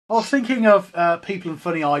Oh, thinking of people and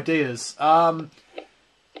funny ideas.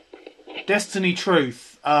 Destiny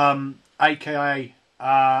Truth, aka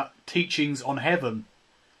Teachings on Heaven.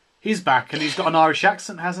 He's back and he's got an Irish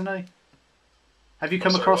accent, hasn't he? Have you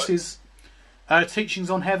come across his Teachings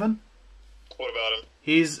on Heaven? What about him?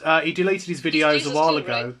 He deleted his videos a while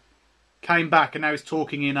ago, right? Came back, and now he's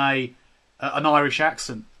talking in an Irish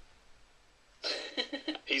accent.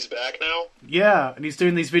 He's back now? Yeah, and he's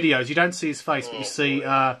doing these videos. You don't see his face, but you see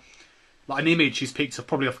like an image he's picked up,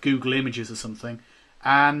 probably off Google Images or something.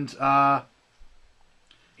 And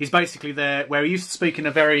he's basically there, where he used to speak in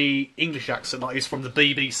a very English accent, like he's from the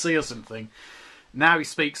BBC or something. Now he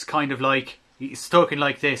speaks kind of like, he's talking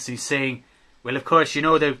like this. He's saying, well, of course, you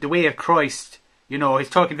know, the way of Christ, you know, he's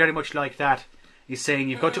talking very much like that. He's saying,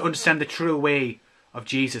 you've got to understand the true way of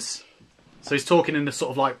Jesus. So he's talking in a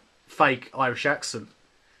sort of like fake Irish accent.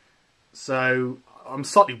 So I'm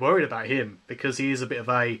slightly worried about him, because he is a bit of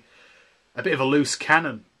a loose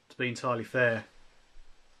cannon, to be entirely fair.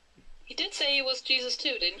 He did say he was Jesus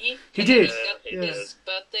too, didn't he? He did. He got his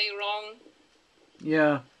birthday wrong.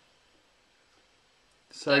 Yeah.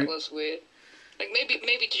 So that was weird. Like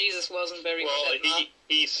maybe Jesus wasn't very good at that.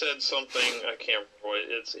 He said something, I can't remember what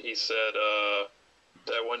it's. He said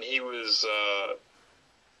that when he was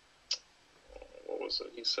what was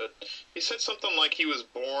it? He said something like he was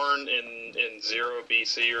born in 0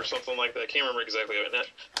 BC or something like that. I can't remember exactly. And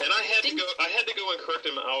I had to go and correct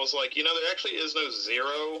him. I was like, you know, there actually is no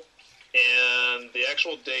 0, and the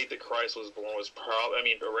actual date that Christ was born was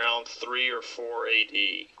probably, around 3 or 4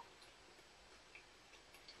 AD.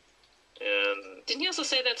 And didn't he also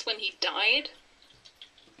say that's when he died?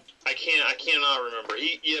 I cannot remember.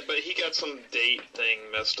 But he got some date thing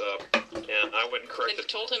messed up, and I went and corrected. And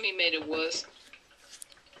told him he made it worse.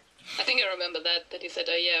 I think I remember that he said,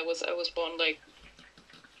 I was born like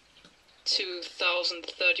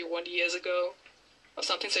 2031 years ago or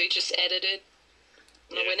something. So he just edited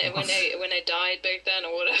when I died back then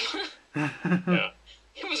or whatever. Yeah,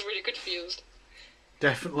 he was really confused.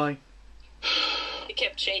 Definitely. He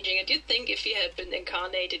kept changing it. You'd think if he had been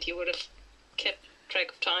incarnated, he would have kept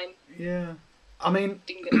track of time. Yeah. I mean,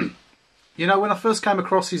 you know, when I first came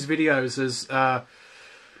across his videos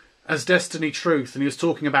as Destiny Truth, and he was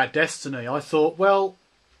talking about destiny, I thought, well,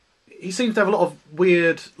 he seems to have a lot of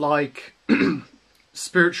weird, like,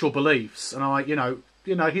 spiritual beliefs, and I, you know,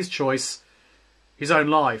 his choice, his own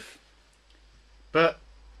life. But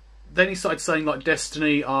then he started saying, like,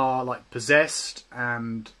 destiny are, like, possessed,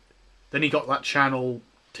 and then he got that channel,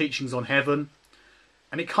 Teachings on Heaven,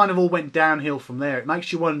 and it kind of all went downhill from there. It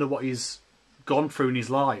makes you wonder what he's gone through in his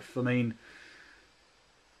life. I mean,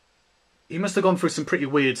 he must have gone through some pretty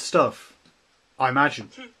weird stuff, I imagine.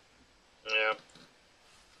 Yeah.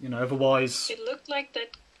 You know, otherwise... It looked like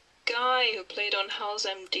that guy who played on House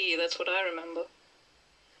MD, that's what I remember.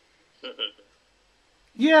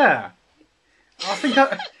 Yeah. I think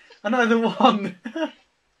I know the one.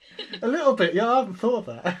 A little bit, yeah, I haven't thought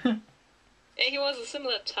of that. Yeah, he was a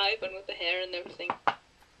similar type, and with the hair and everything.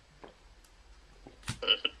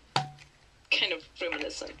 Kind of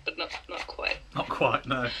reminiscent, but not quite. Not quite,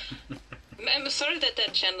 no. I'm sorry that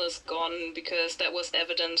channel is gone, because that was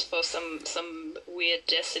evidence for some weird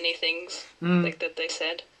destiny things, like that they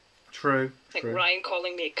said. True. Like true. Ryan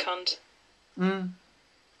calling me a cunt.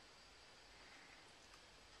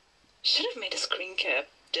 Should have made a screen cap,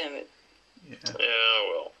 damn it. Yeah,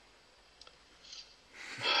 well.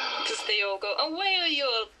 Because they all go, oh, why are you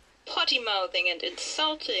all potty-mouthing and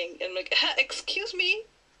insulting? And I'm like, excuse me?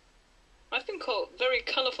 I've been called very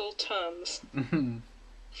colourful terms.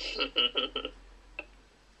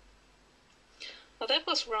 Well, that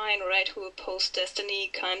was Ryan, right, who opposed Destiny,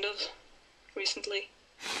 kind of, recently.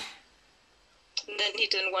 And then he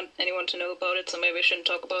didn't want anyone to know about it, so maybe I shouldn't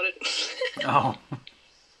talk about it. Oh.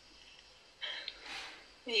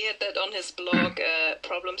 He had that on his blog,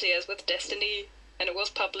 problems he has with Destiny, and it was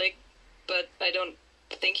public, but I don't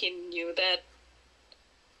think he knew that.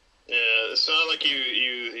 Yeah, it's not like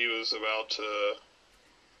he was about to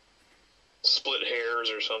split hairs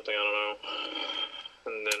or something, I don't know.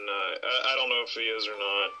 And then, I don't know if he is or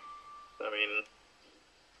not. I mean,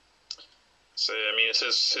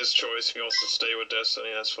 it's his choice. If he wants to stay with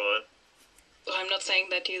Destiny, that's fine. I'm not saying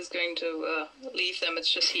that he's going to leave them,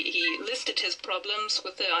 it's just he listed his problems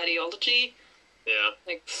with the ideology. Yeah.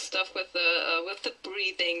 Like stuff with the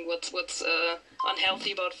breathing, what's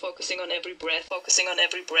unhealthy about focusing on every breath.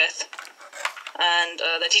 And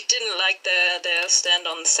that he didn't like their stand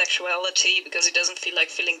on sexuality, because he doesn't feel like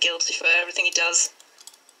feeling guilty for everything he does.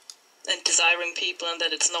 And desiring people, and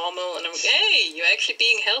that it's normal. And I'm like, hey, you're actually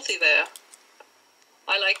being healthy there.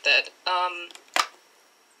 I like that.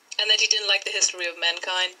 And that he didn't like the history of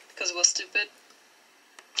mankind because it was stupid.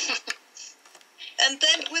 And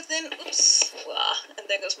then within, and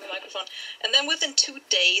there goes my microphone. And then within 2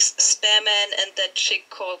 days, Spareman and that chick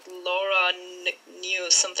called Laura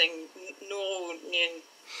knew something,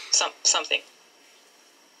 something.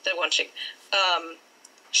 That one chick.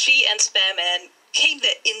 She and Spareman came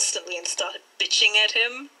there instantly and started bitching at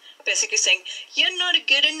him. Basically saying, "You're not a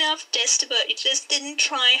good enough tester, but you just didn't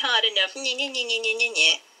try hard enough." They're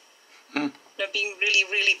being really,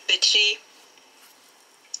 really bitchy.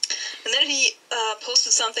 And then he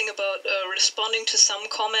posted something about responding to some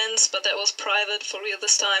comments, but that was private for real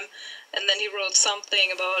this time. And then he wrote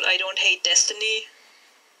something about, "I don't hate Destiny."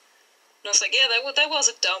 And I was like, yeah, that was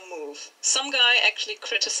a dumb move. Some guy actually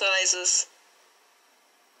criticizes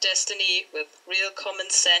Destiny with real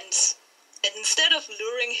common sense. And instead of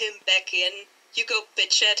luring him back in, you go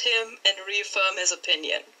bitch at him and reaffirm his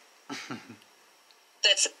opinion.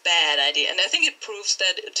 That's a bad idea. And I think it proves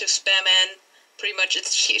that to Spareman, pretty much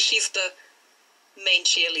she's the main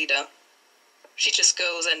cheerleader. She just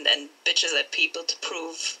goes and bitches at people to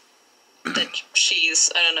prove that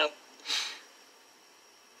she's, I don't know,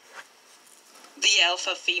 the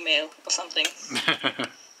alpha female or something.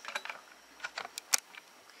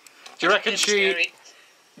 Do you reckon scary.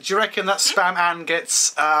 Do you reckon that Spam Ann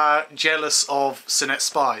gets jealous of Sinette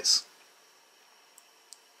spies?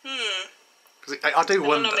 Because I do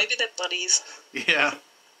wonder. I don't know, maybe they're buddies. Yeah.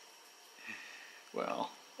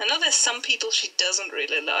 Well. I know there's some people she doesn't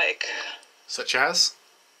really like. Such as?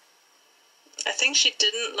 I think she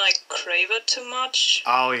didn't like Craver too much.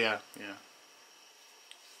 Oh, yeah, yeah.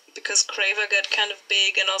 Because Craver got kind of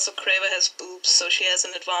big, and also Craver has boobs, so she has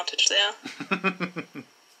an advantage there.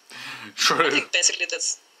 True. I think basically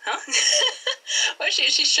that's... Huh? Well,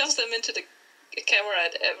 she shoves them into the camera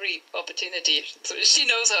at every opportunity, so she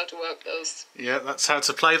knows how to work those. Yeah, that's how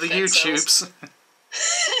to play the YouTubes.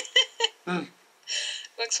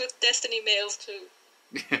 Works with Destiny males too.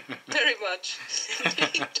 Very much.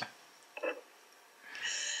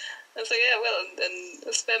 I was like, yeah, well, and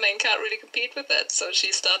Spareman can't really compete with that, so she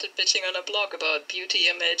started bitching on a blog about beauty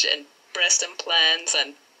image and breast implants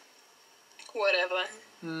and whatever.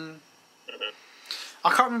 I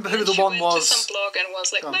can't remember who the one was. She went to some blog and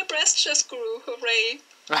was like, my breast just grew, hooray.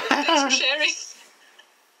 Thanks for sharing.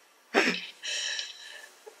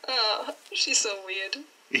 Oh, she's so weird.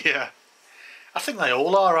 Yeah. I think they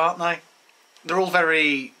all are, aren't they? They're all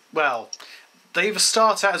very, well, they either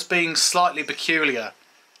start out as being slightly peculiar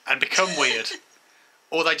and become weird,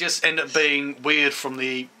 or they just end up being weird from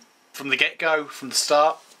the get-go, from the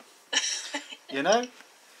start. You know?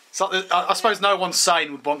 It's like I suppose no one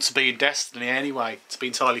sane would want to be in Destiny anyway, to be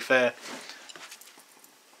entirely fair.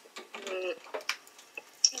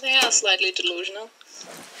 They are slightly delusional.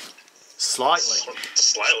 Slightly.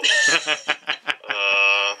 Slightly.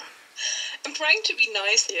 I'm trying to be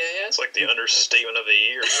nice here, yeah? It's like the understatement of the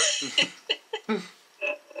year.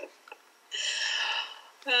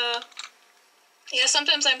 Yeah,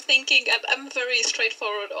 sometimes I'm thinking, I'm a very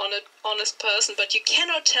straightforward, honest person, but you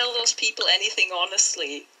cannot tell those people anything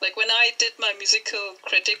honestly. Like, when I did my musical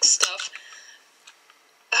critics stuff,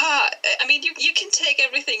 I mean, you can take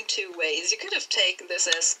everything two ways. You could have taken this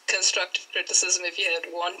as constructive criticism if you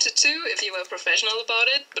had wanted to, if you were professional about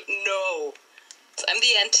it, but no. I'm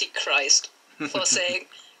the Antichrist for saying,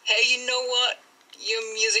 hey, you know what? Your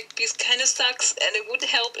music piece kind of sucks, and it would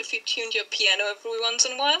help if you tuned your piano every once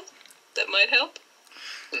in a while. That might help.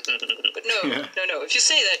 But no. If you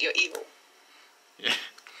say that, you're evil. Yeah.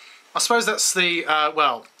 I suppose that's the,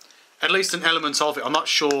 well, at least an element of it. I'm not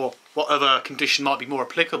sure what other condition might be more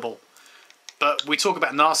applicable. But we talk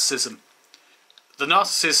about narcissism. The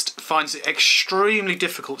narcissist finds it extremely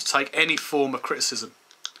difficult to take any form of criticism,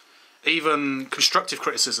 even constructive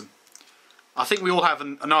criticism. I think we all have a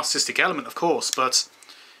narcissistic element, of course, but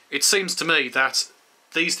it seems to me that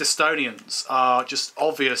these Destonians are just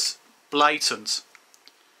obvious, blatant.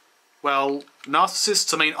 Well,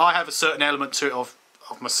 narcissists, I mean, I have a certain element to it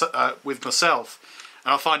with myself,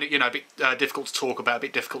 and I find it, you know, a bit difficult to talk about, a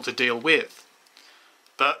bit difficult to deal with.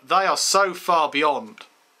 But they are so far beyond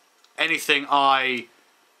anything I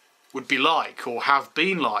would be like or have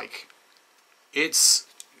been like. It's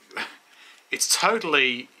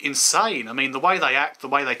totally insane. I mean, the way they act, the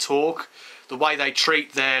way they talk, the way they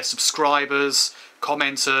treat their subscribers,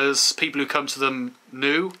 commenters, people who come to them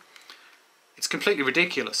new, it's completely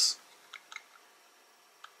ridiculous.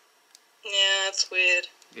 Yeah, it's weird.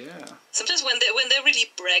 Yeah. Sometimes when they're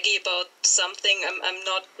really braggy about something, I'm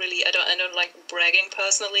not really, I don't like bragging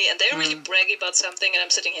personally, and they're really braggy about something, and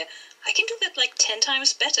I'm sitting here, I can do that like 10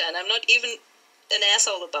 times better, and I'm not even an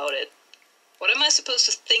asshole about it. what am I supposed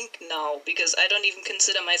to think now? Because I don't even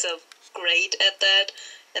consider myself great at that.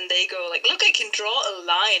 And they go like, look, I can draw a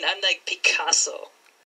line. I'm like, Picasso.